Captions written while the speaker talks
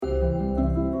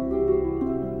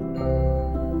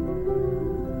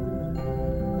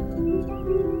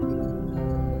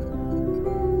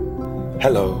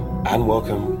Hello and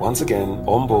welcome once again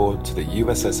on board to the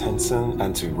USS Henson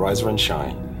and to Riser and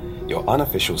Shine, your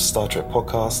unofficial Star Trek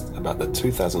podcast about the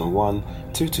 2001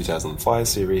 to 2005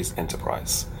 series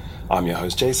Enterprise. I'm your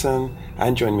host Jason,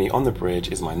 and joining me on the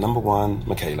bridge is my number one,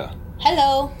 Michaela.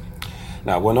 Hello.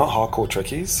 Now, we're not hardcore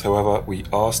Trekkies, however, we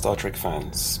are Star Trek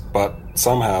fans, but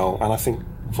somehow, and I think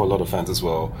for a lot of fans as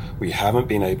well, we haven't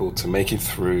been able to make it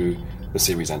through the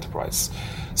series Enterprise.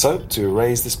 So, to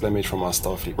erase this blemish from our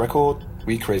Starfleet record,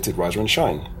 we created Riser and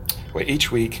Shine, where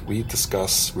each week we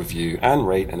discuss, review, and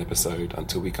rate an episode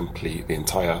until we complete the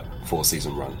entire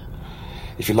 4-season run.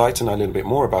 If you'd like to know a little bit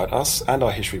more about us and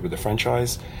our history with the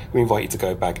franchise, we invite you to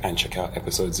go back and check out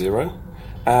episode 0.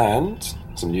 And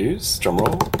some news,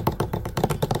 drumroll.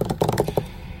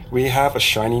 We have a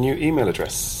shiny new email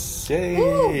address.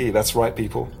 Yay! Ooh. That's right,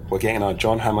 people. We're getting our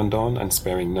John Hammond on and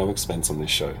sparing no expense on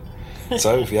this show.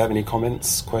 So if you have any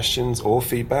comments, questions, or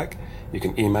feedback, you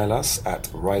can email us at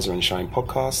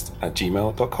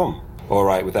riserandshinepodcast@gmail.com. All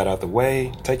right, with that out of the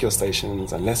way, take your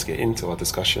stations and let's get into our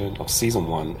discussion of Season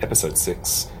 1, Episode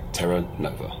 6, Terra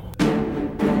Nova.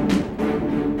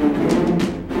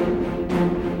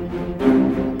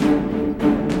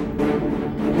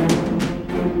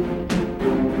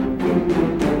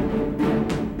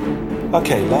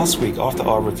 Okay, last week after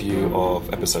our review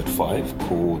of Episode 5,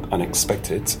 called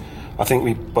Unexpected, I think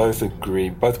we both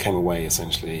came away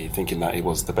essentially thinking that it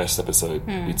was the best episode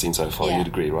we'd seen so far. Yeah. You'd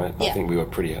agree, right? Yeah. I think we were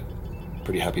pretty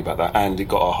happy about that. And it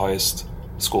got our highest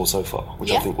score so far,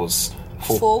 which I think was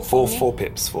four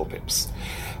pips.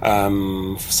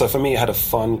 So for me, it had a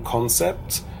fun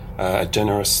concept, a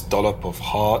generous dollop of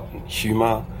heart,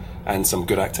 humour, and some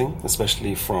good acting,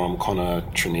 especially from Connor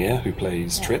Trinneer, who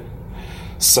plays Trip.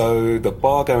 So the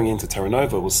bar going into Terra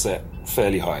Nova was set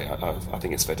fairly high, I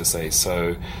think it's fair to say.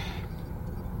 So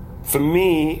for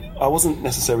me, I wasn't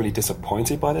necessarily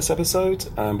disappointed by this episode,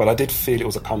 but I did feel it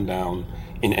was a come down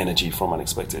in energy from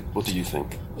Unexpected. What do you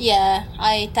think? Yeah,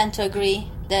 I tend to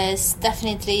agree. There was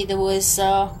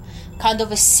kind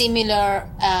of a similar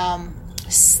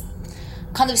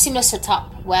setup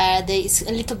where there is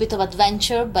a little bit of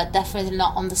adventure, but definitely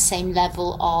not on the same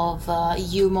level of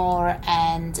humor,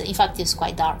 and in fact it's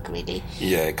quite dark, really.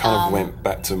 Yeah, it kind of went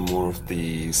back to more of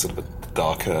the sort of a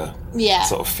darker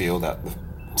sort of feel that the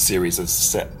series has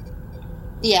set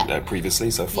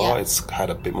previously so far. It's had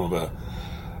a bit more of a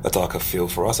darker feel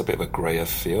for us, a bit of a grayer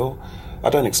feel. I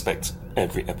don't expect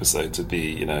every episode to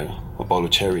be, a bowl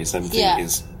of cherries. Everything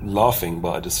is laughing,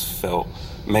 but I just felt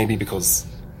maybe because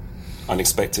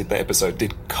Unexpected, the episode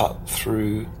did cut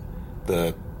through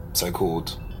the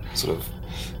so-called sort of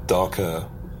darker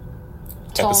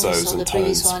episodes and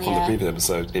tones from the previous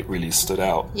episode. It really stood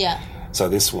out. Yeah. So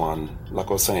this one, like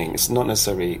I was saying, it's not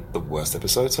necessarily the worst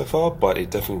episode so far, but it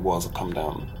definitely was a come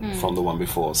down from the one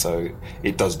before. So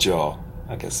it does jar.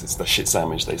 I guess it's the shit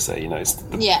sandwich, they say. It's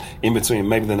in between.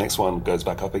 Maybe the next one goes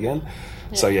back up again.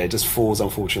 Yeah. So it just falls,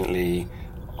 unfortunately,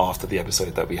 after the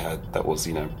episode that we had that was,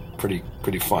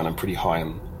 pretty fun and pretty high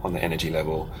on the energy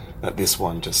level, that this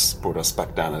one just brought us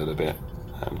back down a little bit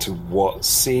to what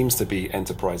seems to be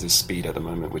Enterprise's speed at the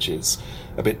moment, which is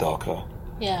a bit darker,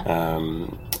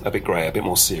 a bit grey, a bit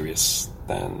more serious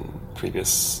than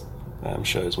previous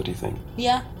shows. What do you think?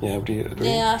 Yeah, would you agree?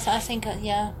 Yeah, I think,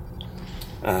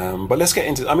 but let's get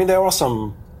into... there are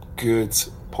some good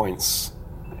points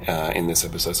in this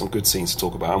episode, some good scenes to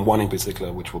talk about, and one in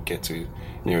particular which we'll get to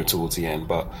nearer towards the end.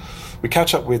 But we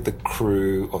catch up with the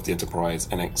crew of the Enterprise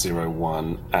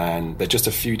NX-01, and they're just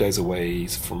a few days away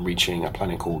from reaching a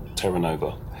planet called Terra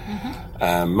Nova.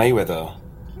 Mayweather,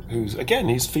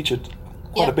 he's featured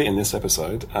quite a bit in this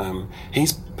episode,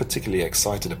 he's particularly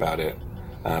excited about it,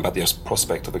 about the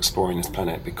prospect of exploring this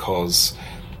planet, because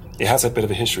it has a bit of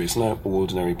a history. It's no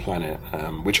ordinary planet,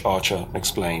 which Archer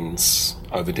explains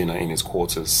over dinner in his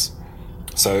quarters.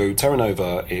 So Terra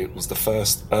Nova, it was the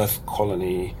first Earth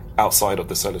colony outside of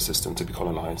the solar system to be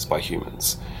colonized by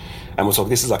humans. And we're talking,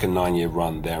 this is like a 9-year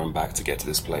run there and back to get to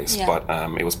this place. Yeah. But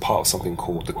it was part of something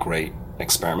called the Great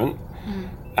Experiment.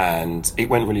 And it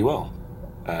went really well.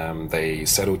 They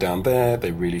settled down there,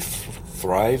 they really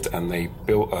thrived, and they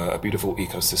built a beautiful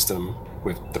ecosystem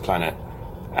with the planet.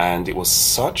 And it was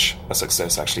such a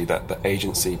success, actually, that the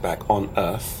agency back on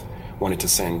Earth wanted to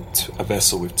send a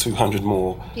vessel with 200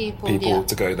 more people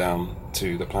to go down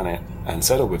to the planet and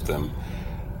settle with them.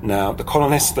 Now, the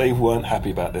colonists, they weren't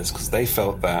happy about this because they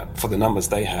felt that for the numbers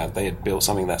they had built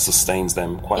something that sustains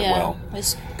them quite well. It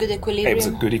was good equilibrium. It was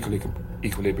a good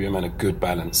equilibrium and a good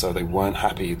balance, so they weren't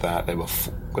happy that they were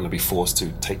going to be forced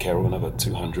to take care of another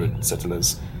 200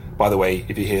 settlers By the way,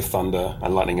 if you hear thunder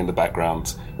and lightning in the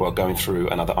background, we're going through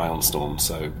another ion storm,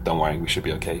 so don't worry, we should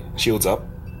be okay. Shields up.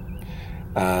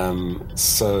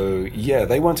 So yeah,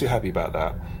 they weren't too happy about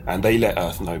that, and they let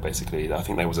Earth know. Basically, I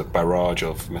think there was a barrage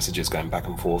of messages going back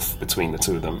and forth between the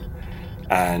two of them,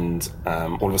 and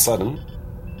all of a sudden,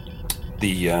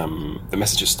 the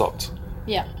messages stopped.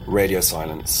 Yeah. Radio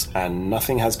silence, and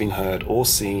nothing has been heard or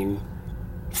seen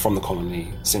from the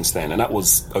colony since then, and that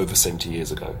was over 70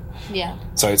 years ago. Yeah.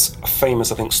 So it's a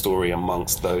famous, I think, story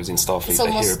amongst those in Starfleet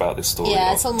that hear about this story.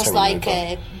 Yeah, it's almost like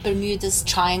a Bermuda's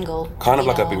Triangle. Kind of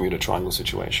like a Bermuda Triangle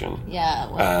situation. Yeah.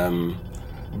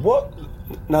 Well.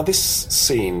 Now this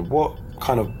scene, what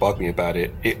kind of bugged me about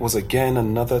it, it was again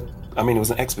another, I mean, it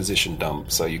was an exposition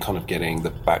dump, so you're kind of getting the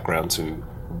background to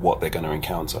what they're going to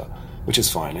encounter, which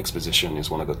is fine. Exposition is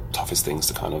one of the toughest things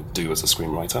to kind of do as a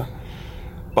screenwriter.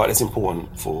 But it's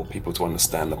important for people to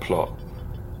understand the plot.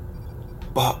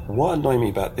 But what annoyed me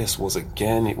about this was,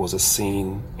 again, it was a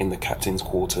scene in the captain's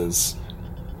quarters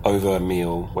over a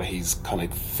meal where he's kind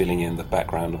of filling in the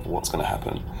background of what's going to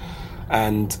happen.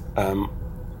 And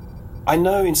I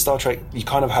know in Star Trek you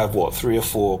kind of have, 3 or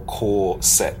 4 core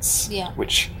sets,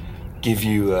 which give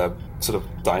you a sort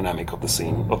of dynamic of the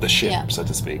scene, of the ship, so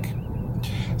to speak.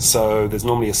 So there's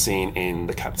normally a scene in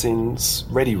the captain's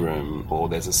ready room, or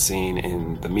there's a scene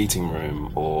in the meeting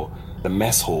room, or the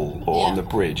mess hall, or on the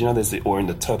bridge. You know, or in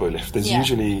the turbo lift. There's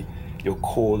usually your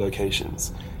core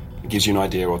locations. It gives you an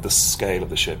idea of the scale of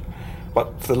the ship.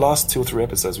 But for the last 2 or 3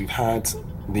 episodes, we've had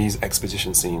these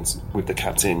exposition scenes with the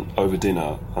captain over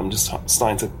dinner. I'm just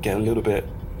starting to get a little bit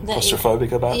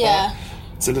claustrophobic about that.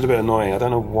 It's a little bit annoying. I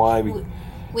don't know why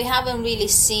we haven't really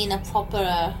seen a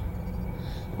proper.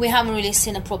 We haven't really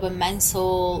seen a proper men's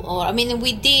hall, or I mean,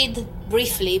 we did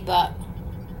briefly, but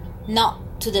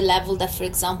not to the level that, for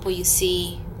example, you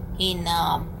see in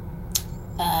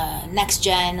Next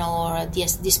Gen or Deep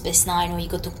Space Nine, where you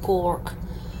go to Quark.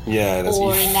 Yeah,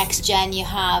 or in Next Gen you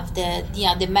have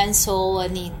the men's hall,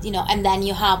 and and then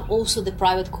you have also the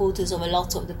private quarters of a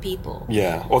lot of the people.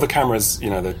 Yeah, or the cameras,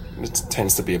 it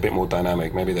tends to be a bit more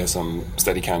dynamic. Maybe there's some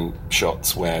Steadicam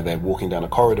shots where they're walking down a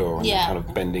corridor and they're kind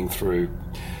of bending through,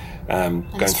 going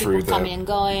through coming and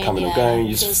going.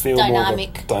 You just feel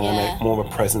dynamic, more of a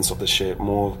presence of the ship,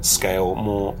 more scale,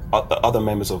 more other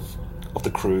members of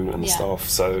the crew and the staff.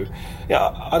 So,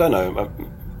 I don't know,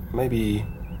 maybe.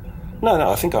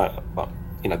 No, I think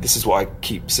this is what I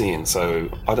keep seeing. So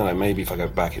I don't know. Maybe if I go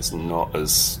back, it's not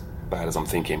as bad as I'm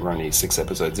thinking. We're only 6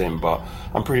 episodes in, but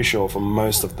I'm pretty sure for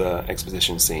most of the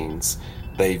exposition scenes,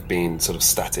 they've been sort of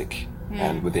static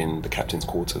and within the captain's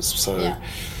quarters. So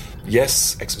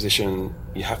yes, exposition,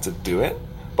 you have to do it,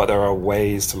 but there are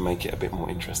ways to make it a bit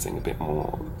more interesting, a bit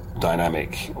more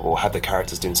dynamic, or have the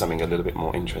characters doing something a little bit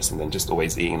more interesting than just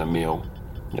always eating a meal.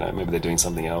 Maybe they're doing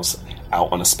something else,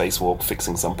 out on a spacewalk,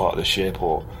 fixing some part of the ship,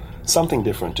 or something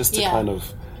different, just to kind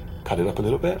of cut it up a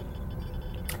little bit.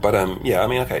 But I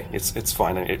mean, okay, it's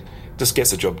fine. It just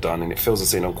gets the job done, and it fills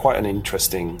us in on quite an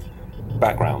interesting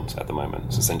background at the moment.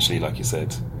 It's essentially, like you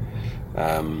said,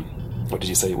 what did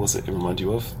you say it was? It reminded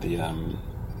you of the I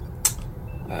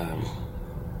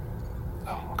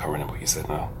can't remember what you said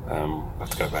now. I have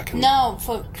to go back. No,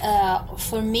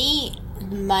 for me,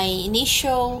 my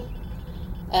initial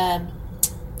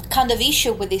kind of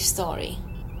issue with this story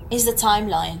is the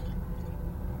timeline.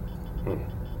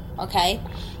 Okay,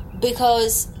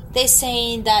 because they're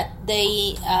saying that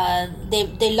they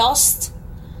lost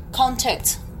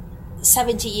contact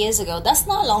 70 years ago. That's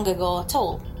not long ago at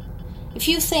all. If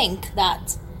you think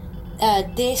that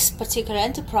this particular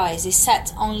enterprise is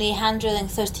set only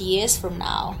 130 years from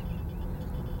now,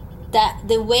 that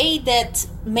the way that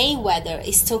Mayweather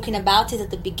is talking about it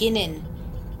at the beginning,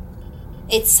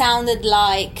 it sounded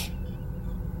like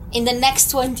in the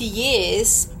next 20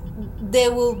 years there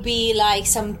will be like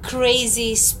some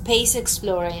crazy space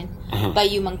exploring by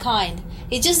humankind.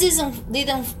 It just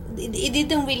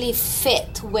didn't really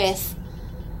fit with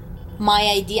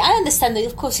my idea. I understand that,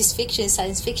 of course, it's fiction,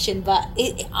 science fiction, but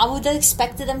I would have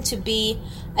expected them to be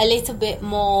a little bit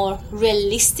more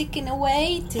realistic in a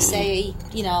way, to say,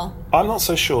 I'm not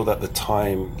so sure that the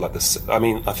time, like this. I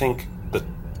mean, I think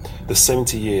the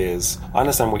 70 years. I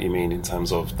understand what you mean in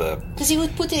terms of the. Because he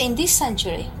would put it in this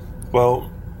century. Well,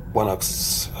 I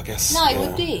guess. No,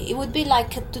 it would be like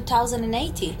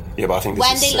 2080. Yeah, but I think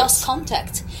when they lost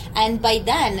contact, and by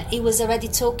then it was already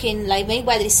talking, like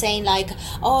Mayweather is saying, like,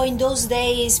 oh, in those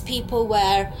days people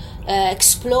were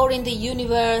exploring the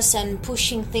universe and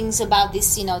pushing things about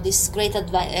this, this great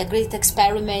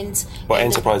experiment. But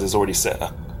Enterprise is already set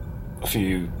a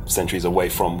few centuries away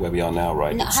from where we are now,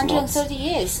 right? No, It's 130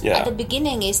 years. Yeah. At the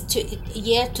beginning is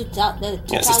year 2000.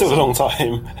 Yeah, it's still a long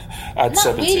time. At Not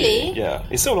 70, really. yeah,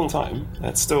 it's still a long time.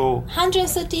 That's still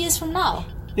 130 years from now.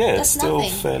 yeah, That's it's still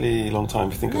nothing. fairly long time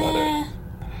if you think about Nah. it.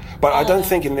 But I don't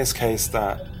think in this case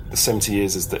that the 70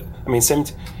 years is that. I mean,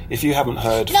 70. If you haven't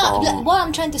heard No, from what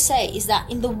I'm trying to say is that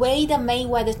in the way that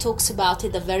Mayweather talks about it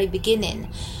at the very beginning,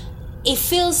 it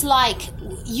feels like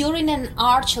you're in an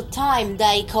arc of time,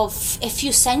 like of a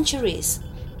few centuries.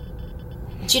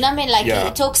 Do you know what I mean? Like Yeah.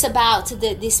 he talks about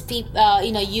these people,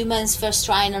 humans first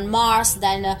trying on Mars,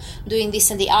 then doing this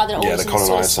and the other. yeah, they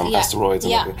colonized some asteroids.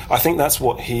 And yeah. everything. I think that's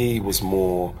what he was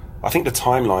more. I think the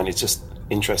timeline is just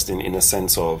interesting in the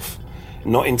sense of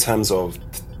not in terms of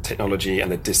technology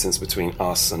and the distance between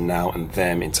us and now and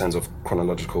them in terms of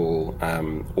chronological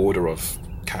order of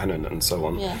canon and so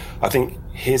on. Yeah. I think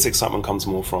his excitement comes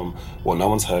more from, well, no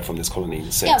one's heard from this colony in Yeah,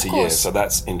 70 of years, course. so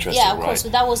that's interesting, Yeah, of right? course,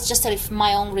 but that was just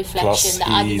my own reflection Plus that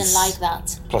I didn't he's- like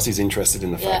that. Plus, he's interested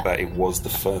in the fact Yeah. that it was the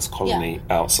first colony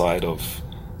outside of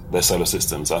their solar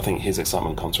system. So I think his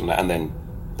excitement comes from that. And then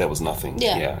there was nothing,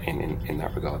 Yeah. in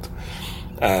that regard.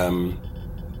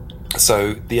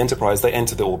 So the Enterprise, they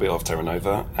enter the orbit of Terra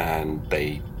Nova and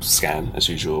they scan as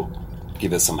usual,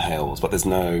 give us some hails, but there's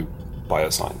no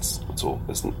bioscience at all.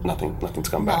 There's nothing to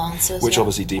come back, answers, which yeah.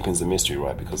 obviously deepens the mystery,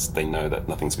 right? Because they know that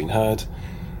nothing's been heard.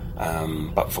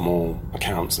 But from all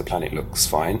accounts, the planet looks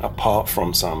fine, apart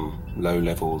from some low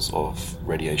levels of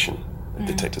radiation. They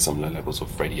detected some low levels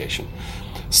of radiation.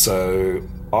 So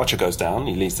Archer goes down.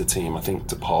 He leads the team, I think,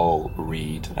 T'Pol,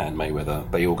 Reed, and Mayweather.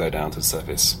 They all go down to the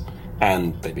surface,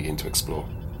 and they begin to explore.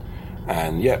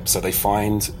 And so they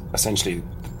find essentially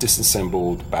the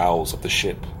disassembled bowels of the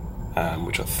ship,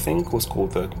 which I think was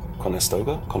called the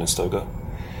Conestoga.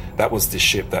 That was the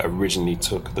ship that originally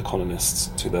took the colonists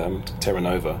to the Terra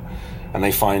Nova, and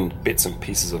they find bits and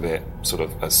pieces of it sort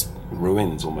of as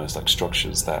ruins, almost like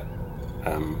structures that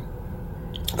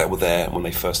were there when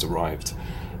they first arrived,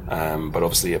 but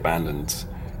obviously abandoned.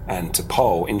 And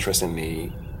T'Pol,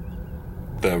 interestingly,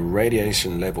 the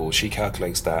radiation level, she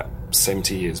calculates that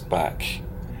 70 years back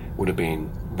would have been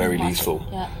very lethal.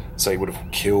 Yeah. So it would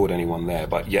have killed anyone there,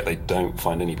 but yet they don't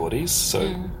find any bodies.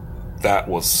 So that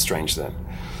was strange then.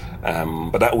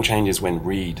 But that all changes when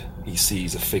Reed, he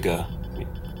sees a figure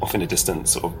off in the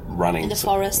distance sort of running. In the So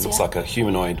forest, it looks yeah. like a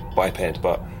humanoid biped,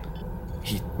 but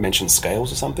he mentions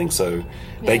scales or something. So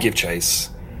they give chase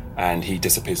and he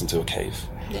disappears into a cave.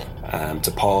 Yeah.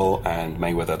 T'Pol and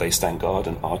Mayweather, they stand guard,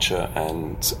 and Archer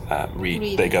and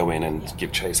Reed, they go in and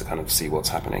give chase to kind of see what's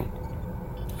happening.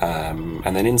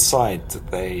 And then inside,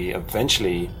 they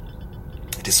eventually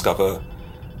discover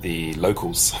the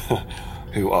locals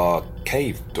who are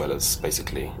cave dwellers,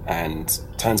 basically. And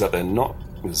turns out they're not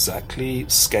exactly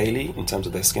scaly in terms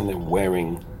of their skin. They're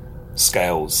wearing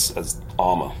scales as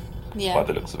armor, by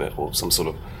the looks of it, or some sort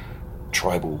of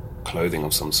tribal clothing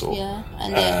of some sort. Yeah,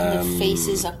 and the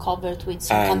faces are covered with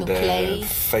some kind And of their clay.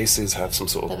 faces have some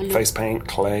sort That of look- face paint,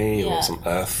 clay, Yeah. or some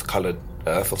coloured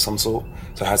earth of some sort.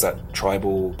 So it has that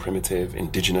tribal, primitive,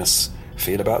 indigenous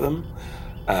feel about them.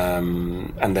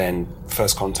 And then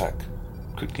first contact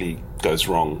quickly goes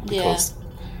wrong because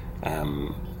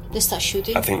They start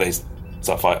shooting. I think they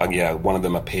start fighting. One of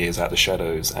them appears out the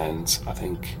shadows, and I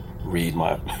think Reed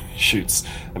shoots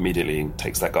immediately and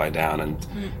takes that guy down, and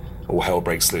all hell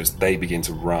breaks loose. They begin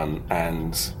to run,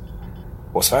 and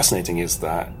what's fascinating is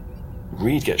that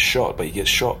Reed gets shot, but he gets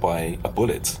shot by a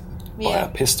bullet, by a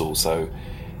pistol. So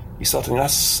you start to think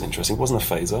that's interesting. It wasn't a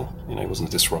phaser, it wasn't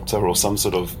a disruptor or some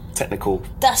sort of technical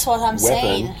That's what I'm weapon.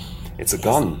 saying. It's a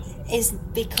gun. Is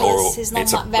because he's not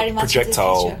it's a very much into the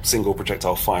projectile, future. single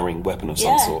projectile firing weapon of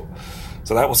some Yeah. sort.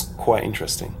 So that was quite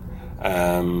interesting.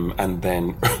 And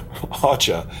then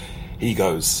Archer, he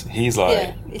goes. He's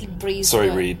like, He breathes. "Sorry,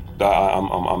 away. Reed,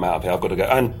 I'm out of here. I've got to go."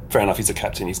 And fair enough, he's a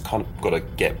captain. He's kind of got to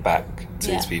get back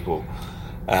to his people.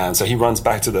 So he runs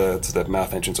back to the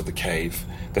mouth entrance of the cave.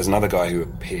 There's another guy who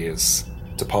appears.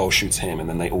 T'Pol shoots him, and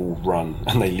then they all run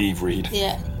and they leave Reed.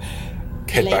 Yeah.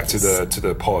 Head back to Latest.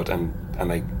 the pod, and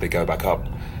they go back up.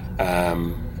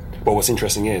 But what's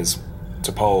interesting is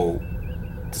T'Pol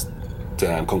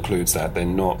concludes that they're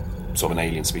not sort of an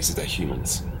alien species; they're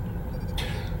humans.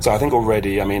 So I think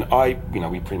already,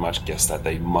 we pretty much guessed that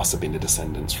they must have been the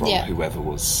descendants from whoever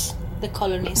was The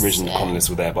colonists. original colonists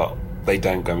were there, but they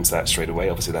don't go into that straight away.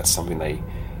 Obviously, that's something they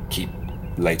keep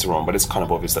later on, but it's kind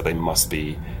of obvious that they must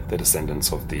be the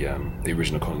descendants of the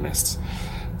original colonists.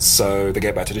 So they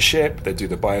get back to the ship, they do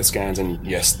the bioscans, and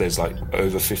yes, there's like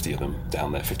over 50 of them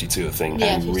down there, 52 I think,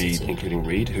 Yeah, and 52. Reed, including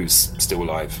Reed, who's still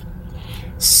alive.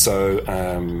 So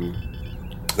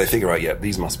they figure out,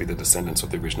 these must be the descendants of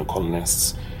the original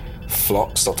colonists.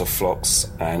 Dr.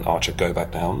 Phlox and Archer go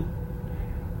back down,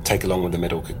 take along with the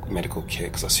medical kit,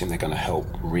 because I assume they're going to help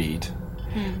Reed.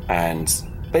 And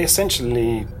they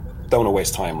essentially don't want to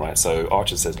waste time, right? So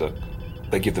Archer says, look,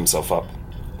 they give themselves up.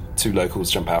 2 locals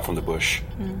jump out from the bush,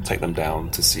 take them down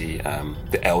to see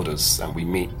the elders, and we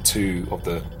meet 2 of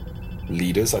the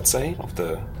leaders, I'd say, of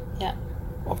the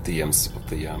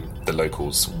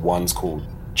locals. One's called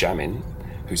Jamin,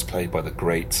 who's played by the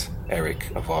great Eric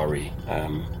Avari.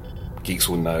 Geeks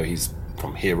will know he's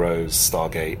from Heroes,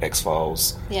 Stargate,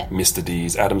 X-Files, Mr.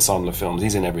 Deeds, Adam Sandler films.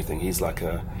 He's in everything. He's like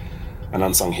an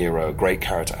unsung hero, a great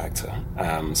character actor.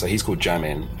 So he's called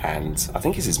Jamin, and I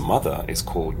think his mother is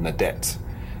called Nadette,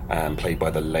 played by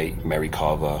the late Mary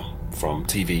Carver, from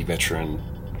TV veteran.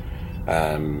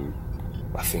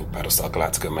 I think Battlestar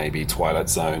Galactica, maybe Twilight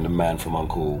Zone, The Man from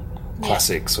U.N.C.L.E.,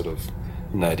 classic sort of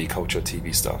nerdy culture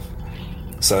TV stuff.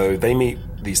 So they meet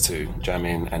these 2,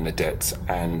 Jamin and Nadette,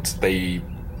 and they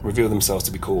reveal themselves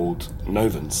to be called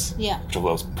Novans, which I thought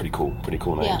was pretty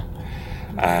cool name.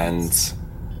 And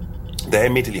they're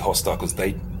immediately hostile because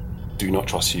they do not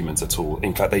trust humans at all.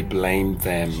 In fact, they blame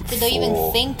them They don't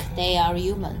even think they are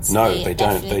humans. No, they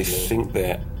don't. They think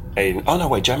they're alien. Oh no,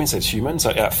 wait. Jamin says humans.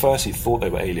 So at first he thought they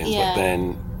were aliens, but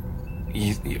then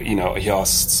he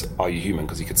asks, "Are you human?"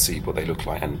 Because he could see what they look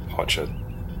like, and Archer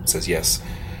says yes.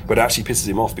 But it actually pisses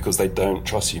him off because they don't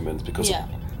trust humans. Because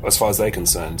as far as they're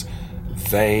concerned,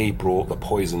 they brought the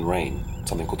poison rain,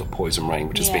 something called the poison rain,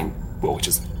 which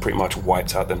has pretty much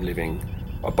wiped out them living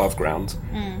above ground,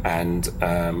 and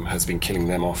has been killing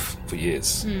them off for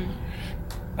years.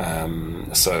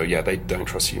 So they don't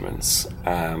trust humans.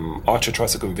 Archer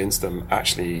tries to convince them,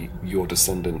 actually, you're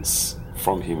descendants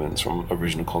from humans, from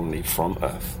original colony, from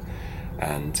Earth,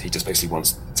 and he just basically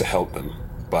wants to help them.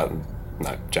 But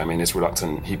no, Jamin is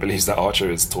reluctant. He believes that Archer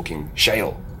is talking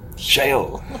shale.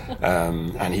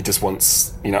 And he just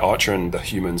wants, Archer and the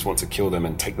humans want to kill them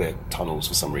and take their tunnels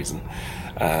for some reason.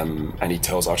 And he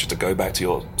tells Archer to go back to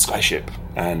your skyship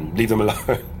and leave them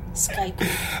alone.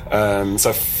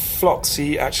 So Phlox,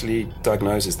 he actually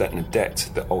diagnoses that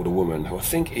Nadette, the older woman, who I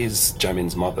think is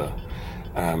Jamin's mother,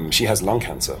 she has lung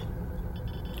cancer.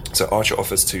 So Archer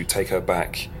offers to take her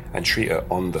back and treat her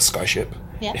on the skyship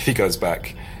if he goes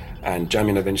back. And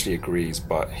Jamin eventually agrees,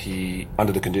 but he,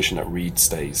 under the condition that Reed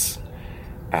stays.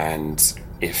 And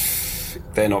if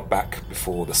they're not back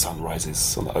before the sun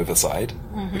rises on the overside,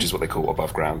 which is what they call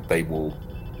above ground, they will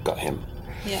gut him.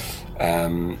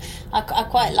 I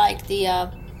quite like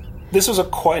the... This was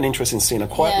quite an interesting scene. I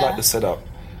quite like the setup.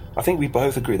 I think we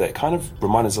both agree that it kind of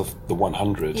reminds us of the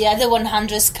 100. Yeah, the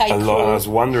 100 Sky Crew. I was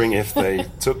wondering if they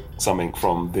took something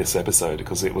from this episode,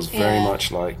 because it was very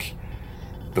much like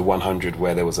the 100,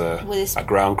 where there was a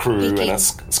ground crew and a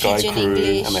sky crew,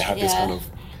 English, and they had this kind of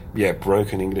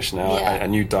broken English now, a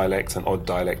new dialect, an odd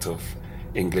dialect of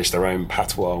English, their own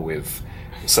patois with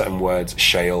certain words,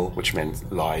 shale, which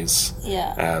meant lies,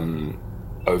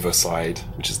 overside,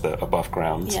 which is the above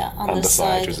ground,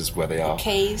 underside, which is where they are,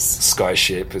 caves,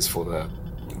 skyship is for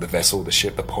the vessel, the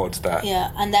ship, the pod, that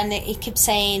and then it keeps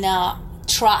saying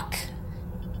truck.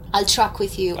 I'll truck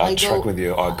with you. I'll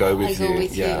go with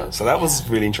you. So that was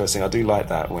really interesting. I do like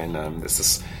that when it's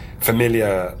this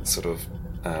familiar sort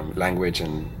of language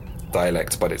and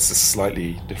dialect, but it's just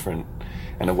slightly different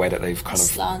in a way that they've kind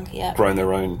of grown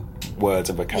their own words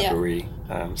and vocabulary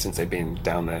since they've been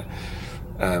down there.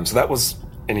 So that was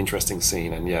an interesting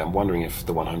scene, and I'm wondering if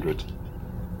the 100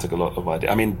 took a lot of idea.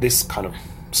 I mean, this kind of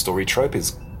story trope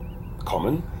is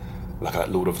common, like a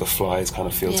Lord of the Flies kind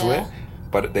of feel to it.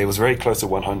 But they was very close to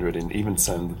 100 in even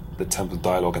the terms of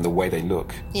dialogue and the way they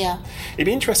look. It'd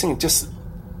be interesting just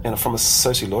from a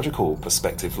sociological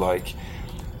perspective, like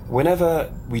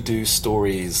whenever we do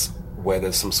stories where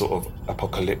there's some sort of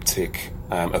apocalyptic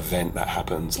event that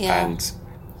happens and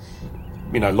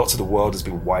lots of the world has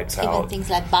been wiped out. Even things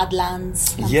like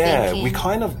Badlands. We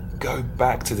kind of go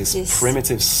back to this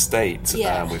primitive state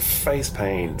with face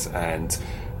paint and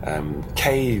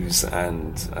caves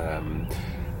and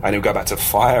it'll go back to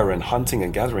fire and hunting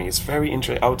and gathering. It's very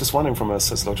interesting. I was just wondering, from a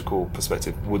sociological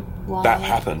perspective, would that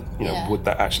happen? Would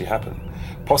that actually happen?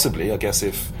 Possibly, I guess,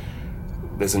 if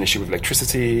there's an issue with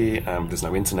electricity, there's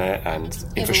no internet, and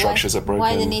infrastructures are broken.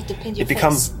 Why they need to paint your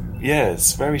face?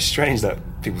 It's very strange that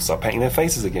people start painting their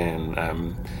faces again.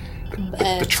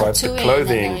 The tribes, the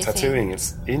clothing, tattooing.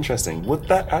 It's interesting. Would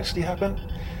that actually happen?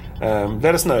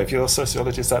 Let us know if you're a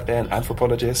sociologist out there, an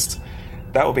anthropologist.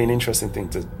 That would be an interesting thing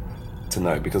to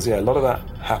know, because a lot of that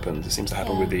happens. It seems to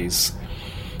happen with these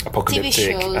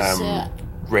apocalyptic,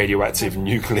 radioactive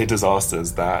nuclear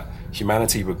disasters, that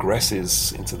humanity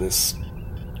regresses into this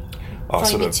our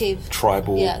sort of Primitive.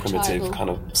 tribal, Yeah, primitive tribal. kind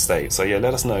of state. So yeah,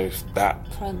 let us know if that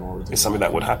Primordial. is something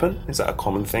that would happen. Is that a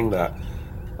common thing that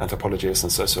anthropologists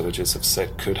and sociologists have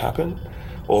said could happen?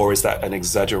 Or is that an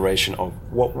exaggeration of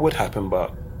what would happen,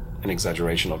 but an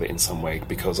exaggeration of it in some way?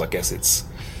 Because I guess it's,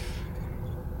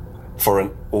 for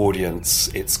an audience,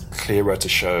 it's clearer to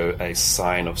show a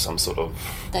sign of some sort of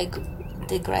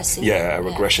Digressing. a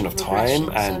regression of time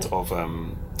Regression, and sorry.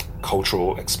 of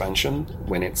cultural expansion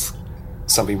when it's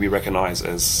something we recognize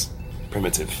as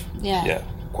primitive. Yeah.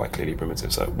 Quite clearly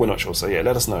primitive. So we're not sure. So yeah,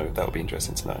 let us know. That would be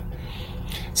interesting to know.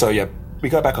 So yeah, we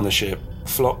go back on the ship.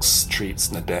 Phlox treats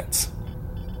Nadette,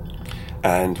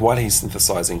 and while he's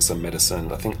synthesizing some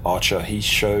medicine, I think Archer, he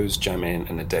shows Jamin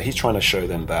and Nadette, he's trying to show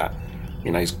them that,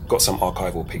 he's got some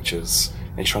archival pictures,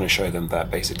 and he's trying to show them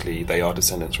that basically they are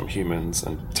descendants from humans,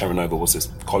 and Terra Nova was this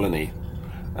colony,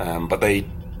 but they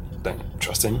don't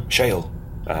trust him. Shale,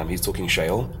 he's talking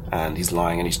Shale, and he's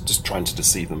lying, and he's just trying to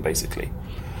deceive them basically.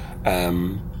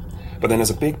 But then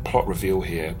there's a big plot reveal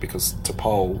here, because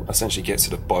T'Pol essentially gets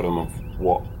to the bottom of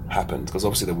what happened, because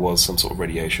obviously there was some sort of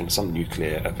radiation, some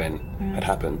nuclear event had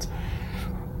happened.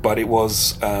 But it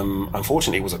was,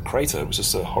 unfortunately, it was a crater. It was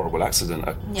just a horrible accident.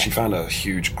 She found a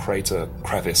huge crater,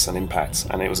 crevice, and impact,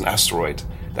 and it was an asteroid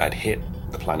that had hit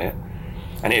the planet,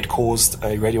 and it had caused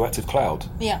a radioactive cloud,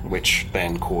 which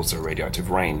then caused a radioactive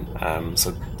rain.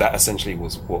 So that essentially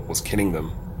was what was killing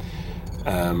them.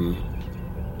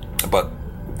 But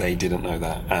they didn't know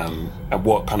that. And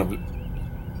what kind of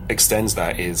extends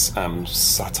that is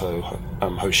Sato,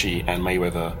 Hoshi, and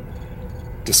Mayweather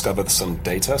discovered some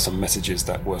data, some messages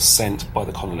that were sent by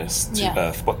the colonists to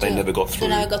Earth, but they never got through.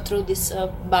 They never got through this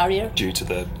barrier due to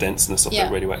the denseness of the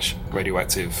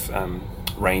radioactive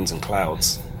rains and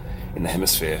clouds in the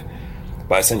hemisphere.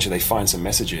 But essentially, they find some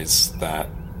messages that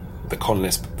the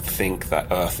colonists think that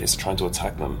Earth is trying to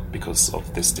attack them because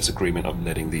of this disagreement of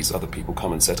letting these other people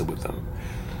come and settle with them,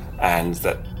 and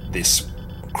that this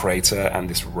crater and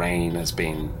this rain has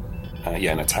been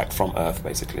an attack from Earth,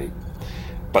 basically.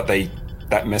 But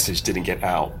that message didn't get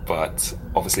out, but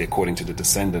obviously, according to the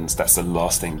descendants, that's the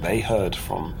last thing they heard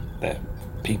from their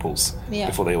peoples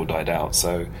before they all died out.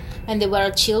 So, and they were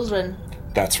children.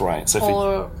 That's right.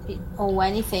 So or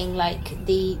anything like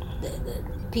the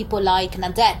people like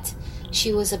Nadette.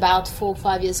 She was about 4 or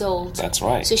 5 years old. That's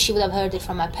right. So she would have heard it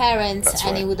from her parents, That's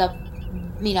and right. it would have,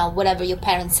 whatever your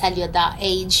parents tell you at that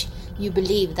age, you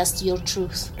believe that's your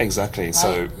truth. Exactly. Right?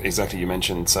 So exactly, you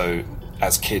mentioned. So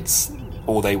as kids,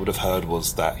 all they would have heard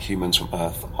was that humans from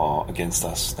Earth are against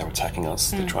us. They're attacking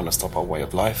us. They're trying to stop our way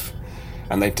of life,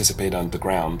 and they've disappeared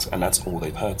underground. And that's all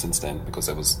they've heard since then, because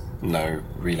there was no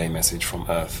relay message from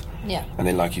Earth. Yeah. And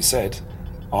then, like you said,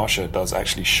 Archer does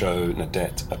actually show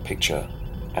Nadette a picture,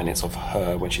 and it's of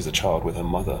her when she's a child with her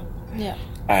mother. Yeah.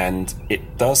 And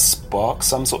it does spark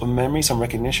some sort of memory, some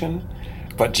recognition.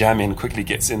 But Jamin quickly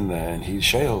gets in there, and he's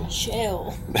Shale.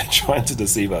 They're trying to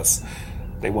deceive us.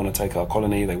 They want to take our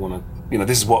colony. They want to,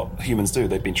 this is what humans do.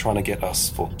 They've been trying to get us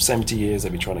for 70 years.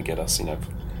 They've been trying to get us,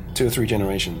 2 or 3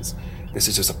 generations. This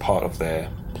is just a part of their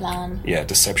plan. Yeah,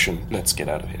 deception. Let's get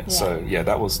out of here. Yeah. So,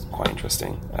 that was quite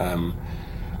interesting.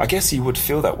 I guess you would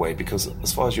feel that way because,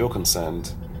 as far as you're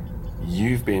concerned,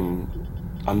 you've been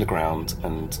underground,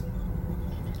 and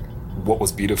what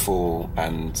was beautiful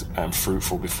and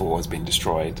fruitful before has been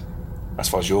destroyed, as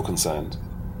far as you're concerned,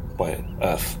 by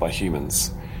Earth, by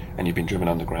humans. And you've been driven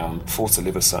underground, forced to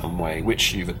live a certain way,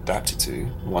 which you've adapted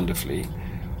to wonderfully.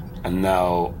 And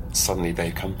now suddenly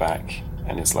they come back,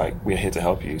 and it's like, we're here to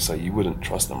help you, so you wouldn't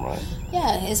trust them, right?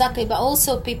 Yeah, exactly. But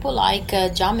also people like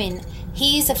Jamin,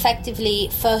 he is effectively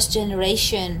first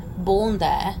generation born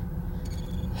there,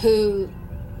 who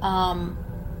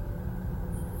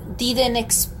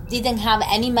didn't have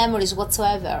any memories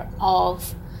whatsoever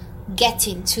of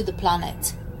getting to the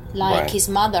planet like his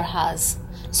mother has.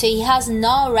 So he has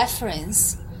no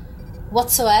reference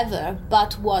whatsoever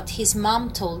but what his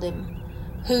mom told him,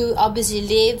 who obviously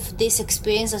lived this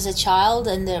experience as a child,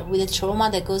 and with the trauma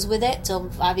that goes with it,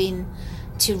 of having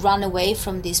to run away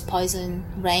from this poison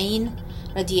rain,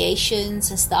 radiations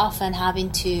and stuff, and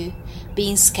having to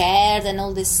being scared and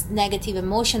all this negative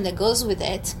emotion that goes with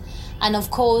it. And of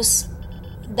course,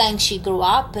 then she grew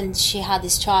up and she had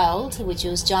this child, which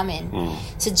was Jamin.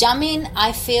 So Jamin,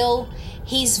 I feel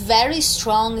he's very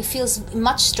strong. He feels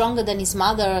much stronger than his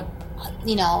mother.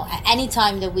 Any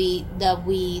time that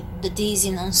he's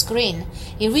in on screen,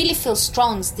 he really feels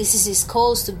strong. This is his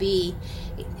cause to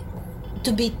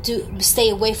stay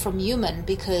away from human,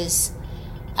 because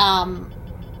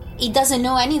he doesn't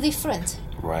know any different.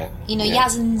 Right. He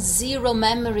has zero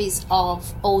memories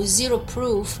of, or zero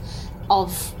proof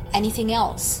of anything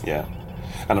else. Yeah.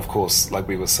 And of course, like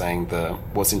we were saying,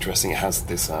 what's interesting, it has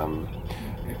this,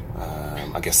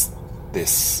 I guess,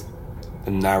 this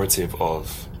narrative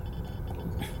of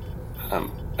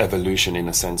evolution in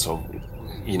the sense of,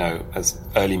 as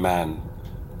early man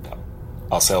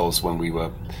ourselves, when we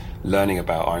were learning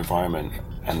about our environment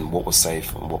and what was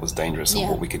safe and what was dangerous and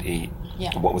what we could eat,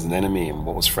 and what was an enemy and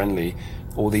what was friendly,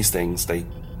 all these things, they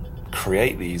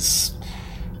create these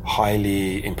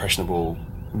highly impressionable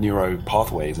neuro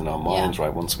pathways in our minds,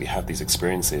 right? Once we have these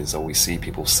experiences, or we see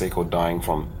people sick or dying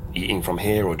from eating from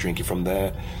here or drinking from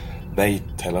there, they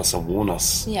tell us and warn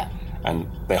us. Yeah. And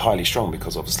they're highly strong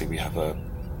because obviously we have a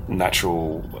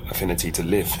natural affinity to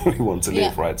live. We want to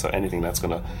live, right? So anything that's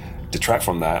going to detract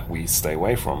from that, we stay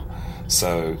away from.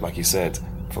 So, like you said,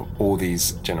 for all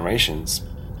these generations,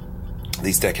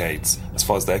 these decades, as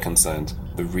far as they're concerned,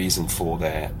 the reason for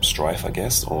their strife, I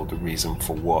guess, or the reason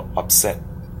for what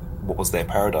was their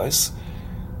paradise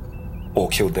or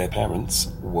killed their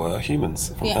parents, were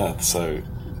humans from Earth. So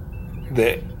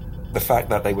the fact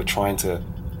that they were trying to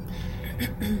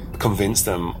convince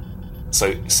them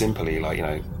so simply, like,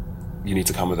 you need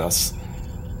to come with us,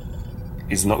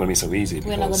 is not going to be so easy.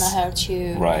 We're not going to hurt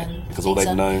you. Right, because all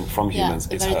they've known from humans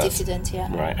is very hurt. diffident,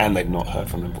 Right, and they've not heard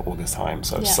from them for all this time.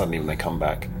 So suddenly when they come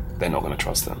back, they're not going to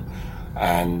trust them.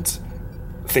 And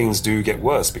things do get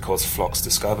worse because Phlox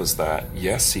discovers that,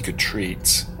 yes, he could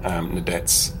treat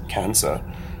Nadette's cancer,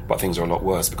 but things are a lot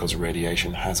worse because the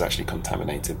radiation has actually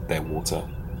contaminated their water,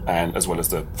 and as well as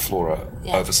the flora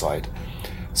overside.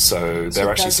 So they're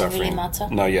actually suffering. Really matter?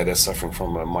 No, they're suffering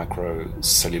from a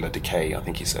microcellular decay, I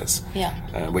think he says,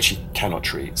 which he cannot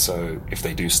treat. So if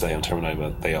they do stay on Terra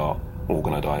Nova, they are all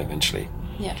going to die eventually.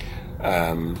 Yeah.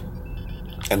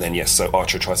 And then so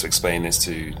Archer tries to explain this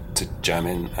to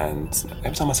Jamin, and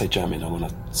every time I say Jamin, I want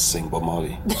to sing Bob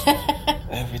Marley.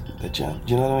 The Jam,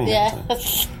 do you know what I mean? Yeah.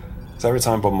 So every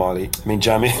time Bob Marley,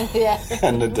 Jamin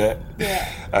and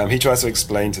Nadette, he tries to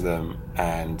explain to them,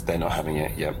 and they're not having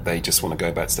it. Yeah, they just want to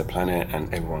go back to their planet,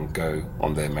 and everyone go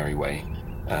on their merry way.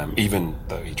 Even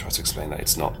though he tries to explain that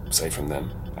it's not safe from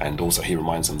them, and also he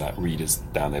reminds them that Reed is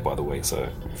down there, by the way. So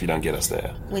if you don't get us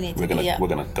there, we're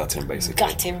gonna gut him, basically.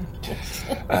 Gut him.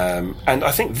 And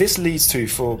I think this leads to,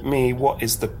 for me, what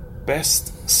is the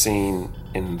best scene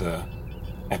in the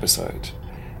episode,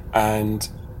 and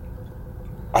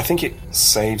I think it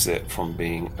saves it from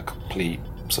being a complete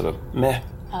sort of meh.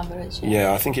 Average.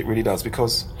 Yeah, I think it really does,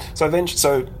 because so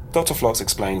Dr. Phlox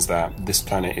explains that this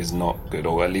planet is not good,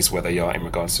 or at least where they are in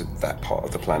regards to that part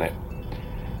of the planet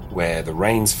where the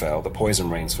rains fell, the poison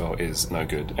rains fell, is no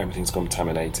good. Everything's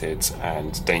contaminated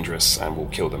and dangerous and will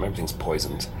kill them. Everything's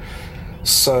poisoned.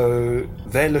 So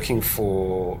they're looking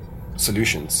for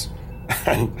solutions.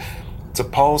 And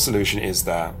T'Pol's solution is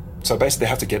that, so basically they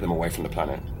have to get them away from the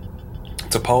planet.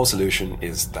 T'Pol's solution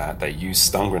is that they use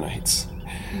stun grenades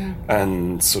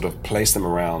and sort of place them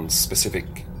around specific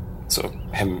sort of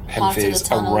hemispheres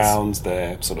around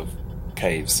their sort of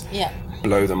caves,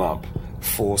 blow them up,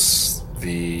 force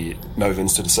the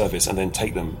Novans to the surface, and then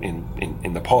take them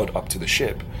in the pod up to the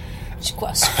ship,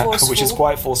 which is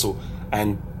quite forceful.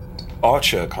 And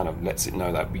Archer kind of lets it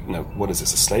know that, what is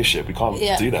this, a slave ship? We can't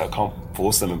do that. We can't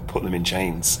force them and put them in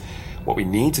chains. What we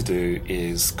need to do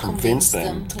is convince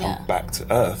them to come back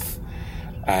to Earth.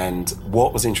 And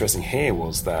what was interesting here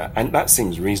was that, and that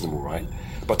seems reasonable, right?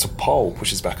 But T'Pol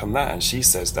pushes back on that, and she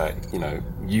says that,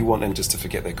 you want them just to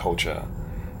forget their culture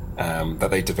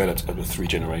that they developed over 3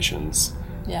 generations,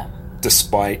 in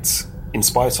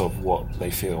spite of what they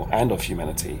feel and of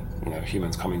humanity,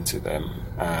 humans coming to them.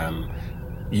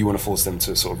 You want to force them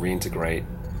to sort of reintegrate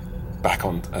back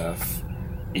on Earth,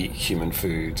 eat human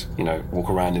food, walk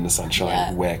around in the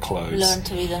sunshine, wear clothes, learn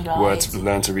to read and write.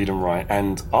 Learn to read and write.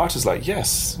 And Archer's like,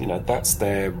 yes, that's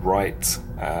their right,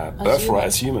 birthright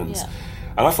as humans. Yeah.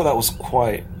 And I thought that was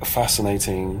quite a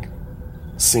fascinating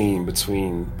scene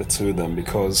between the two of them,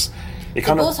 because it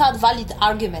kind of both had valid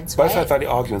arguments. Both had valid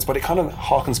arguments, but it kind of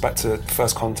harkens back to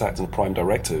First Contact and the Prime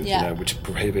Directive, which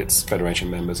prohibits Federation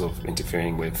members of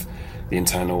interfering with the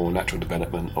internal natural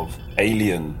development of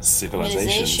alien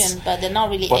civilizations. But they're not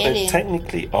really alien. But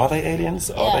technically, are they aliens?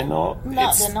 Are they not?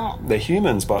 No, they're not. They're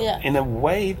humans, but in a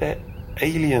way, they're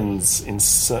aliens in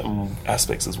certain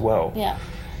aspects as well. Yeah.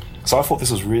 So I thought this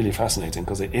was really fascinating,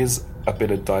 because it is a bit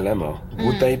of dilemma.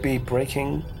 Would they be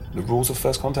breaking the rules of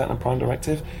First Contact and Prime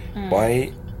Directive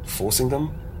by forcing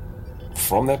them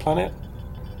from their planet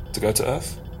to go to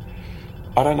Earth?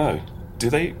 I don't know.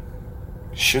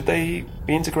 Should they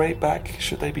be integrated back?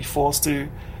 Should they be forced to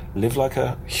live like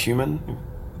a human, in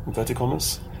inverted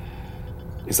commas?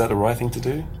 Is that the right thing to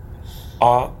do?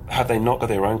 Have they not got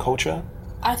their own culture?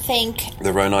 I think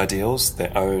their own ideals,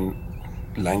 their own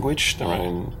language, their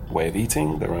own way of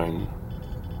eating, their own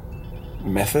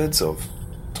methods of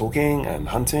talking and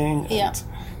hunting. And, do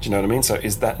you know what I mean? So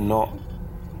is that not...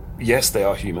 Yes, they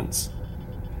are humans,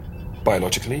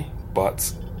 biologically,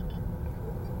 but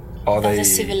are they... as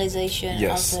a civilization,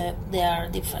 Yes. they are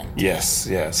different. Yes,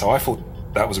 yeah. So I thought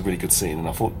that was a really good scene, and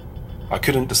I thought I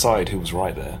couldn't decide who was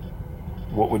right there.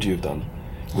 What would you have done?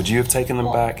 Would you have taken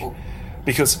them back?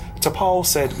 Because T'Pol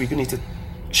said we need to...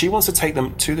 She wants to take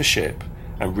them to the ship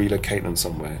and relocate them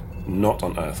somewhere, not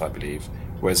on Earth, I believe.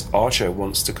 Whereas Archer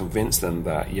wants to convince them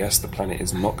that, yes, the planet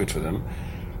is not good for them,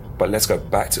 but let's go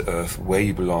back to Earth where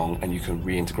you belong and you can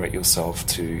reintegrate yourself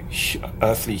to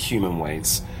earthly human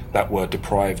ways that were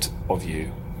deprived of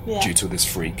you due to this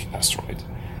freak asteroid,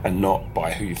 and not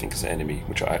by who you think is the enemy,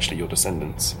 which are actually your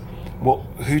descendants.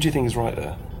 Who do you think is right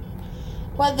there?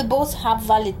 Well, they both have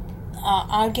valid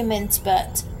arguments,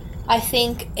 but I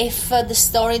think if the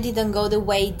story didn't go the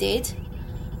way it did,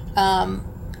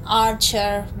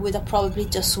 Archer would have probably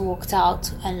just walked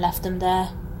out and left them there,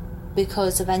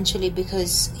 because I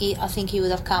think he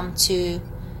would have come to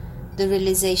the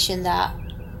realization that,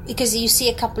 because you see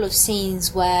a couple of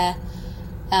scenes where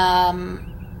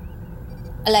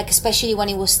like especially when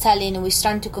he was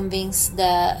trying to convince the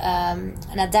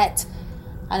Nadette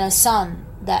and her son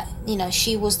that, you know,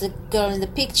 she was the girl in the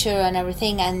picture and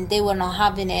everything, and they were not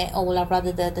having it, or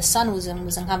rather the son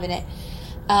wasn't having it.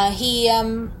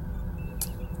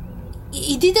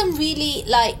 He didn't really,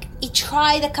 like, he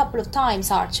tried a couple of times,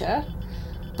 Archer,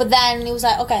 but then he was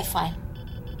like, okay, fine,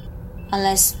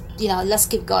 unless, you know, let's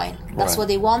keep going. That's what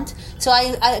they want. So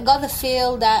I got the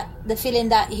feeling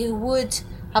that he would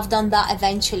have done that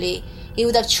eventually. He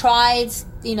would have tried,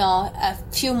 you know, a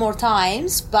few more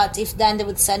times, but if then they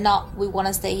would say, no, we want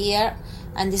to stay here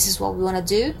and this is what we want to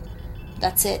do,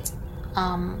 that's it,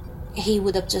 he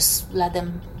would have just let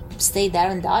them stay there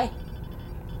and die.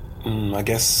 I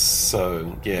guess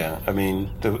so, yeah. I mean,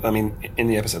 in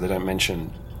the episode they don't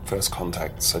mention first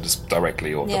contact, so just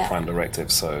directly, or the prime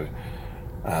directive, so...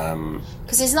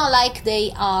 Because it's not like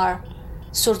they are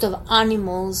sort of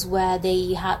animals where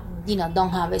they don't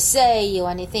have a say or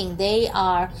anything. They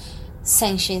are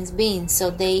sentient beings, so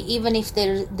they, even if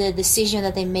the decision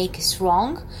that they make is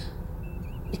wrong,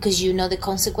 because you know the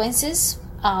consequences,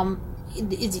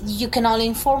 you can only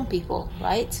inform people,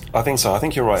 right? I think so. I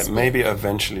think you're right. Maybe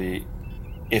eventually,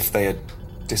 if they had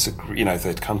disagreed, you know, if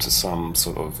they'd come to some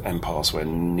sort of impasse where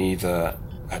neither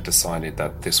had decided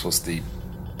that this was the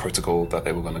protocol that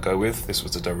they were going to go with, this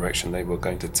was the direction they were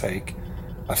going to take,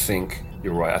 I think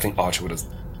you're right. I think Archer would have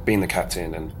been the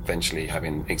captain, and eventually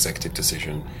having executive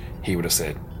decision, he would have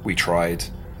said, we tried,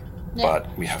 but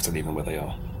we have to leave them where they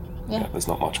are. Yeah, there's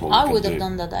not much more we can do. I would have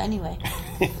done that anyway.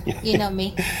 You know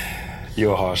me.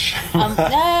 You're harsh. No,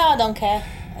 I don't care.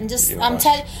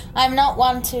 I'm not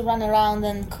one to run around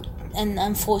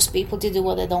and force people to do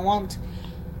what they don't want.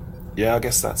 Yeah, I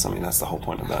guess that's the whole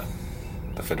point of that.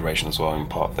 The Federation as well, in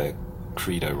part their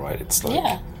credo, right? It's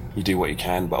like you do what you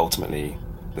can, but ultimately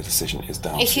the decision is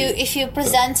down to if you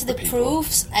present the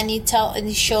proofs and you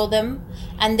show them,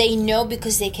 and they know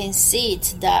because they can see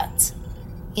it that,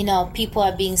 you know, people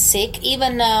are being sick.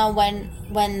 Even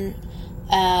when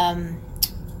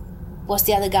what's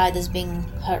the other guy that's being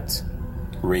hurt?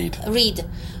 Reed.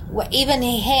 Even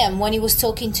him, when he was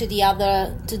talking to the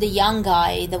young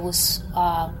guy that was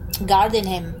guarding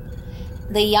him,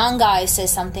 the young guy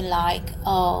says something like,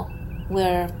 "Oh,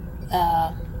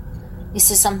 he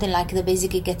says something like they're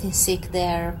basically getting sick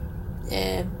there."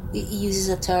 He uses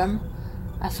a term,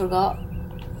 I forgot.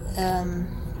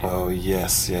 Oh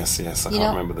yes. I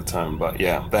can't remember the term, but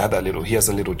yeah, they had that little. He has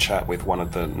a little chat with one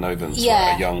of the Novans,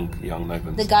 right? A young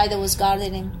Novans. The guy that was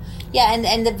guarding him. Yeah,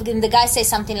 and the guy says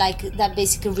something like that,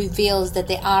 basically reveals that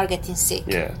they are getting sick.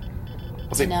 Yeah.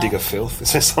 Was it Digger Filth? It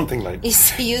says something like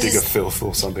Digger Filth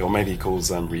or something, or maybe he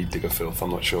calls Reed Digger Filth, I'm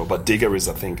not sure. But Digger is,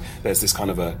 I think, there's this kind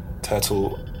of a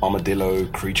turtle armadillo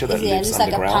creature that lives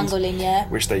underground, like a pangolin,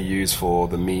 which they use for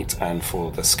the meat and for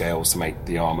the scales to make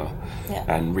the armor. Yeah.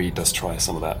 And Reed does try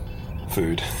some of that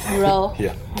food. Raw.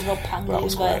 Yeah. Raw pangolin. That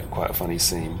was quite a funny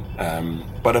scene.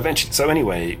 But eventually,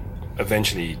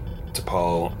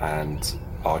 T'Pol and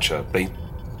Archer, they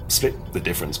split the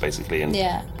difference basically and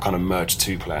kind of merge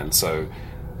two plans. So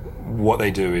what they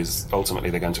do is ultimately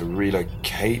they're going to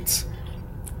relocate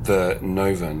the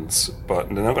Novans, but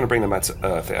they're not going to bring them back to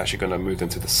Earth. They're actually going to move them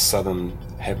to the southern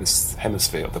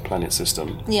hemisphere of the planet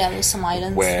system. Yeah, there's some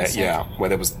islands. Where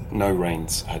there was no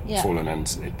rains had fallen, and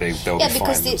they'll be fine.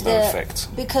 There was no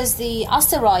effect. Because the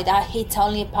asteroid hit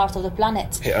only a part of the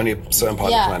planet. Hit only a certain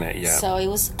part of the planet. Yeah. So it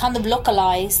was kind of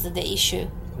localized, the issue.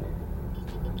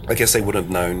 I guess they would have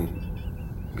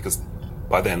known, because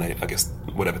by then, I guess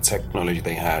whatever technology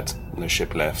they had when the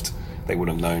ship left, they would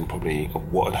have known probably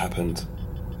of what had happened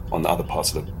on the other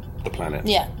parts of the planet.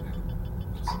 Yeah.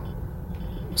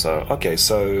 So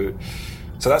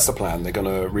that's the plan. They're going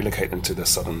to relocate them to the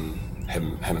southern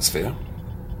hemisphere.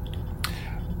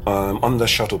 On the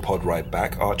shuttle pod ride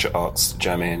back, Archer asks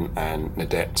Jamin and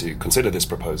Nadette to consider this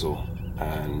proposal,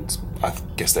 and I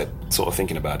guess they're sort of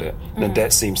thinking about it.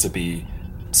 Nadette seems to be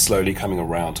slowly coming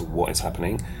around to what is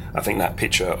happening. I think that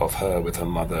picture of her with her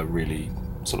mother really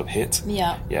sort of hit.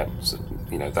 Yeah. Yeah. So,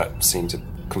 that seemed to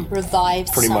Revive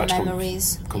pretty some much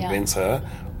memories. convince her.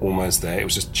 Almost there. It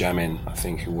was just Jamin, I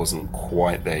think, who wasn't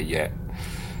quite there yet.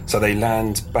 So they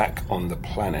land back on the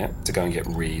planet to go and get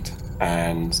Reed,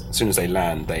 and as soon as they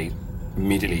land, they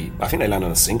immediately, I think they land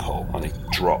on a sinkhole, and they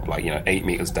drop 8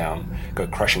 meters down, go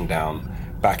crashing down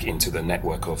back into the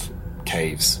network of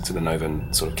caves, to the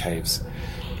Novan sort of caves.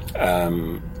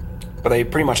 But they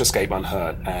pretty much escape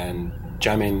unhurt, and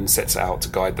Jamin sets out to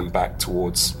guide them back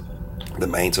towards the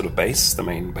main sort of base, the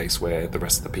main base where the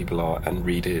rest of the people are and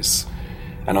Reed is.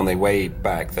 And on their way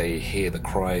back, they hear the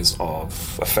cries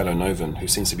of a fellow Novan who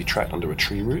seems to be trapped under a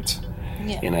tree root,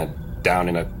 in a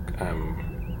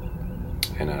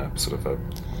sort of a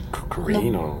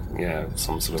careen, or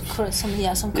some sort of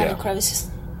some kind of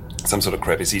crevices. Some sort of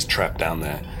crevice. He's trapped down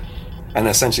there, and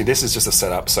essentially this is just a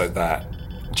setup so that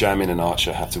Jamin and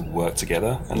Archer have to work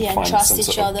together and find some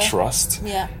sort of trust.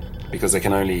 Yeah. Because they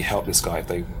can only help this guy if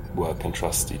they work and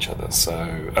trust each other.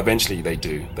 So eventually they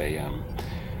do. They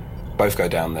both go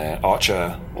down there.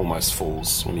 Archer almost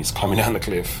falls when he's climbing down the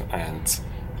cliff, and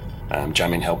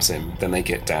Jamin helps him. Then they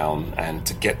get down, and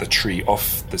to get the tree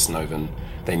off this Novan,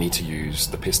 they need to use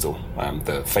the pistol,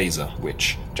 the phaser,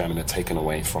 which Jamin had taken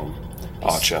away from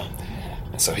Archer.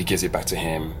 And so he gives it back to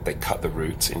him. They cut the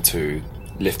root in two,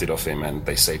 lift it off him, and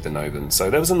they save the Novan. So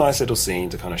there was a nice little scene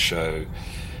to kind of show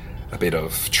a bit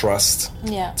of trust,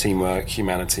 teamwork,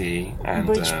 humanity, and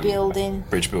bridge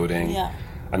building. Yeah.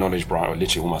 A knowledge branch, or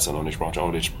literally almost a knowledge branch, a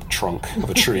knowledge trunk of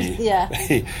a tree.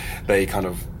 They kind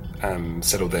of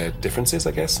settled their differences,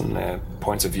 I guess, and their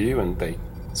points of view, and they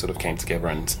sort of came together.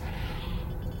 And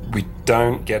we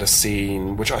don't get a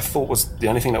scene, which I thought was the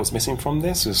only thing that was missing from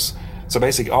this. Was so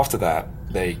basically after that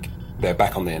they're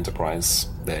back on the Enterprise.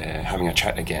 They're having a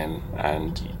chat again,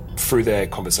 and through their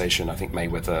conversation, I think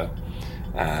Mayweather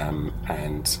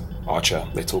and Archer,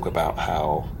 they talk about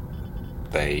how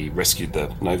they rescued the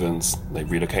Novans, they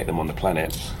relocate them on the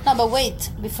planet. No, but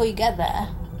wait, before you get there,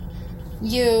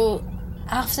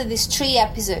 after these 3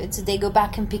 episodes, they go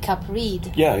back and pick up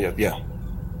Reed. Yeah,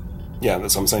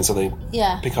 that's what I'm saying. So they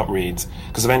pick up Reed,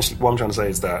 because eventually, what I'm trying to say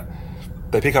is that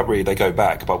they pick up Reed, they go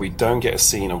back, but we don't get a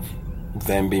scene of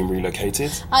them being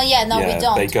relocated. We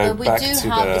don't. They go but we back do to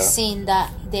have the scene that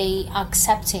they are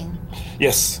accepting.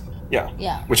 Yes,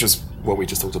 yeah. Which is what we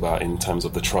just talked about in terms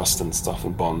of the trust and stuff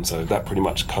and bond. So that pretty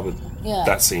much covered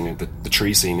that scene. The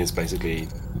tree scene is basically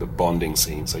the bonding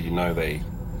scene. So they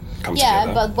come together.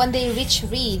 Yeah, but when they reach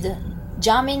Reed,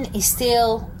 Jamin is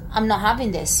still, I'm not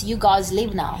having this. You guys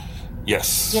leave now.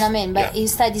 Yes. You know what I mean? But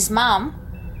instead his mom,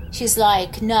 she's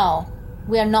like, no,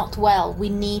 we are not well. We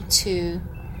need to...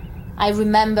 I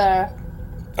remember...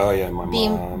 Oh yeah, my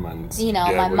mom and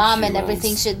my mom and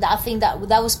everything. I think that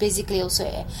was basically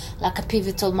also like a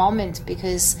pivotal moment,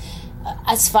 because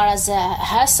as far as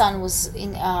her son was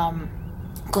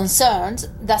concerned,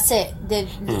 that's it.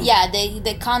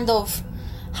 They kind of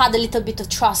had a little bit of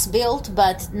trust built,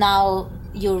 but now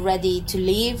you're ready to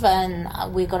leave, and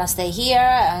we're gonna stay here,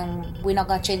 and we're not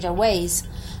gonna change our ways.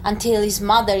 Until his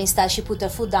mother, instead, she put her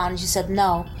foot down and she said,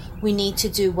 "No, we need to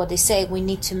do what they say. We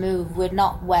need to move. We're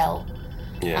not well."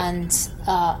 Yeah.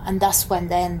 And that's when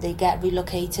then they get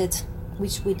relocated,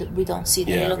 which we don't see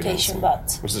the relocation,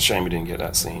 but which is a shame we didn't get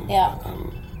that scene. Yeah.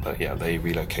 But they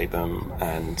relocate them,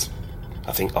 and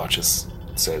I think Archer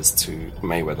says to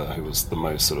Mayweather, who was the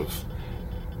most sort of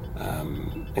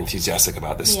enthusiastic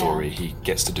about this story, he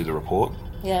gets to do the report.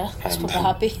 Yeah, he's super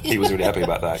happy. He was really happy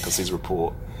about that, because his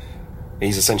report,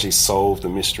 he's essentially solved the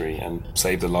mystery and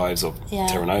saved the lives of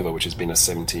Terra Nova, which has been a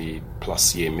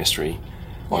 70+ year mystery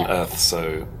on Earth.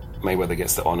 So Mayweather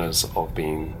gets the honours of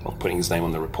putting his name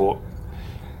on the report.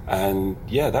 And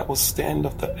that was the end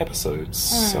of the episodes.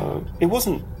 So it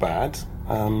wasn't bad.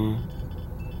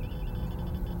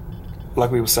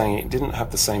 Like we were saying, it didn't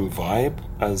have the same vibe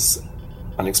as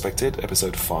Unexpected,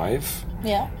 episode 5.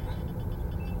 Yeah.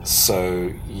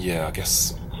 So I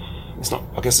guess it's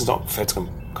not fair to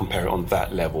compare it on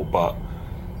that level, but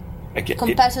again,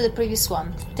 compared to the previous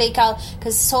one, take out,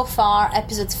 because so far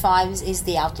episode 5 is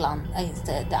the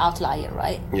outlier,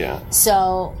 right? Yeah.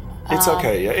 So It's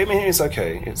okay. Yeah, I mean, it's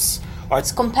okay.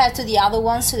 compared to the other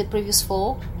ones, to the previous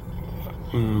 4.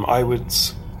 I would.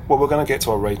 Well, we're going to get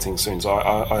to our rating soon, so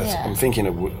I'm thinking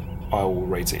I will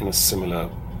rate it in a similar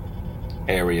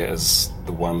area as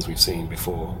the ones we've seen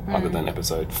before, other than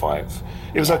episode 5.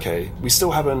 It was okay. We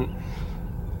still haven't.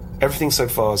 Everything so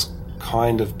far has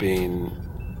kind of been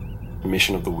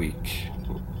mission of the week.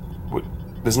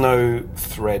 There's no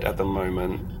thread at the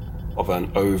moment of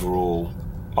an overall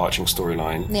arching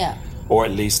storyline. Yeah. Or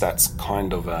at least that's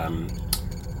kind of,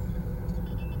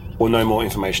 or no more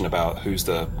information about who's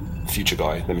the future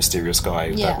guy, the mysterious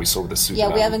guy that we saw with the Superman.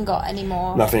 Yeah, we haven't got any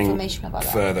more information about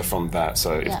that. Further from that.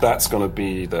 So if that's going to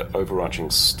be the overarching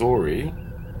story,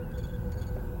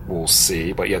 we'll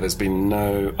see. But yeah, there's been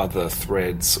no other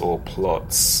threads or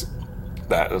plots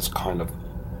that has kind of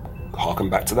harken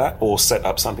back to that or set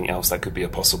up something else that could be a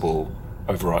possible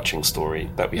overarching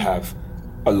story that we have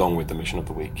along with the mission of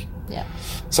the week. Yeah.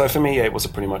 So for me, it was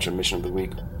pretty much a mission of the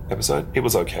week episode. It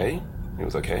was okay.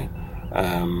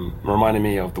 Reminded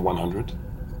me of the 100.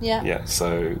 Yeah. Yeah.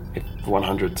 So if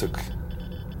 100 took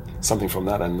something from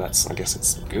that, and I guess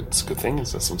it's good. It's a good thing.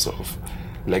 It's some sort of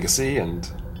legacy and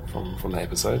from that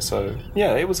episode. So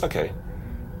yeah, it was okay.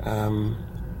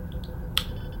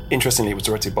 Interestingly, it was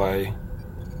directed by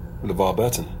LeVar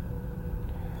Burton,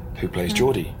 who plays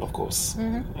Geordi, of course,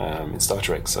 in Star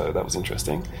Trek. So that was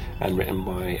interesting, and written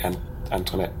by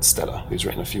Antoinette Stella, who's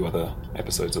written a few other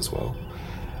episodes as well.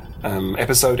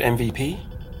 Episode MVP,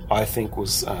 I think,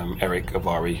 was Eric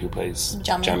Avari, who plays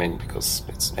Jamin, because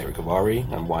it's Eric Avari,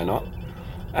 and why not?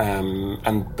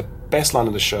 And the best line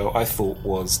of the show, I thought,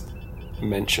 was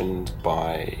mentioned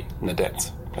by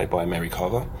Nadette, played by Mary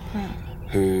Carver,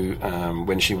 who,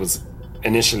 when she was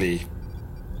initially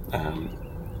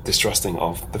distrusting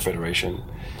of the Federation,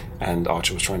 and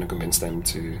Archer was trying to convince them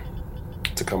to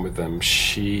come with them,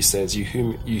 she says, you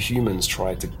humans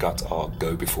tried to gut our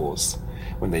go-befores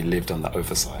when they lived on the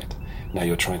overside. Now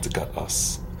you're trying to gut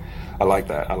us. I like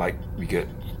that. We get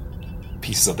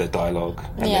pieces of their dialogue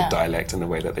and their dialect and the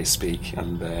way that they speak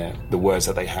and the words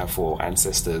that they have for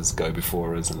ancestors, go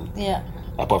before us, and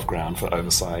above ground for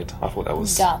overside. I thought that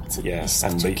was gut. Yeah,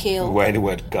 and the way the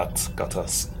word gut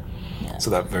us. Yeah.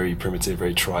 So that very primitive,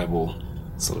 very tribal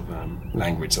sort of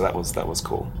language. So that was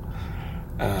cool.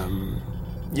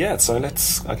 So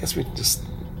I guess we can just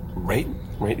rate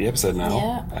the episode now.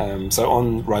 Yeah. So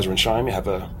on Riser and Shine, we have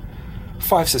a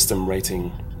 5-system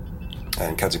rating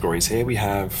and categories here. We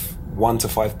have 1 to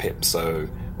 5 pips. So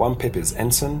 1 pip is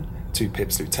ensign, 2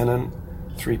 pips lieutenant,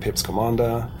 3 pips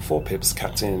commander, 4 pips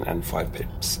captain, and 5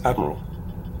 pips admiral.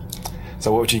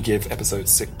 So what would you give episode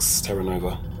 6, Terra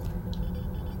Nova?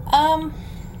 I'm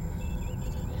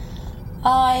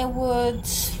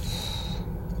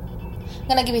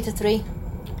gonna give it a 3.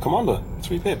 Commander,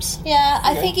 3 pips. Yeah,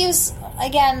 okay. I think it was,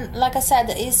 again, like I said,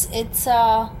 it's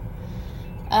not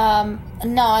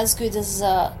as good as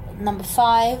number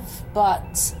 5,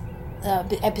 but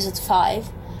episode 5.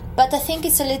 But I think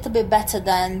it's a little bit better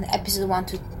than episode 1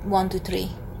 to 3.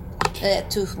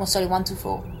 1 to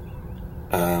 4.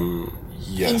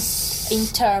 Yes. In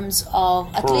terms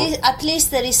of at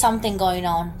least there is something going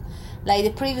on. Like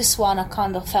the previous one, I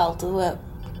kind of felt were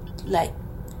like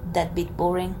that bit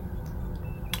boring.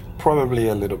 Probably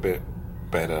a little bit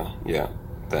better,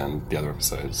 than the other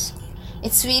episodes.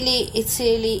 It's really, if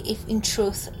in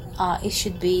truth, it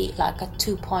should be like a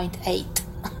 2.8,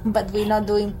 but we're not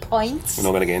doing points. We're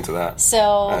not going to get into that.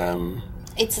 So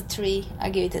it's a 3. I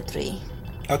give it a 3.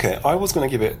 Okay, I was going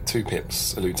to give it 2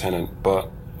 pips, a lieutenant,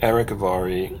 but Eric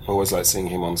Avari, always like seeing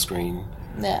him on screen.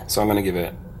 Yeah. So I'm going to give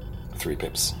it 3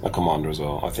 pips, a commander as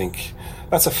well. I think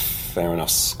that's a fair enough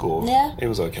score. Yeah. It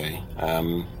was okay.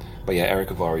 But yeah, Eric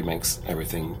Avari makes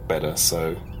everything better.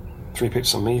 So 3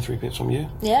 pips from me, 3 pips from you.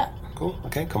 Yeah. Cool.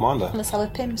 Okay, commander. Let's have a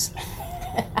pims.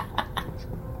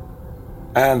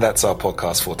 And that's our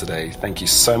podcast for today. Thank you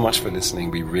so much for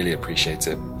listening. We really appreciate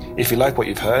it. If you like what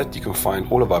you've heard, you can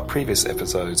find all of our previous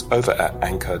episodes over at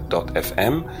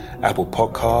anchor.fm, Apple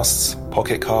Podcasts,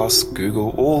 Pocket Casts, Google,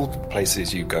 all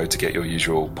places you go to get your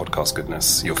usual podcast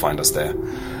goodness. You'll find us there.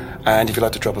 And if you'd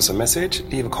like to drop us a message,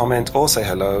 leave a comment or say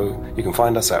hello, you can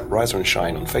find us at Riser and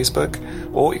Shine on Facebook,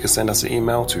 or you can send us an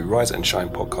email to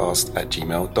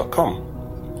riserandshinepodcast@gmail.com.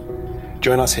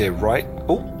 Join us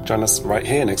right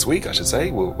here next week, I should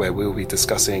say, where we'll be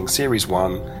discussing Series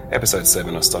 1, Episode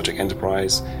 7 of Star Trek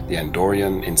Enterprise, The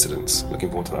Andorian Incidents. Looking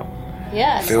forward to that.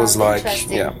 Yeah, feels like,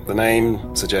 the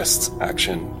name suggests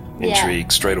action,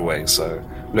 intrigue straight away, so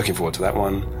looking forward to that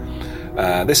one.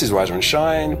 This is Riser and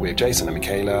Shine with Jason and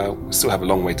Michaela. We still have a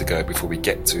long way to go before we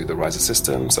get to the Riser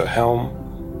system, so Helm,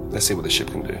 let's see what the ship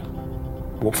can do.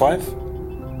 Warp 5?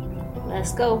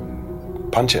 Let's go.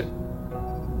 Punch it.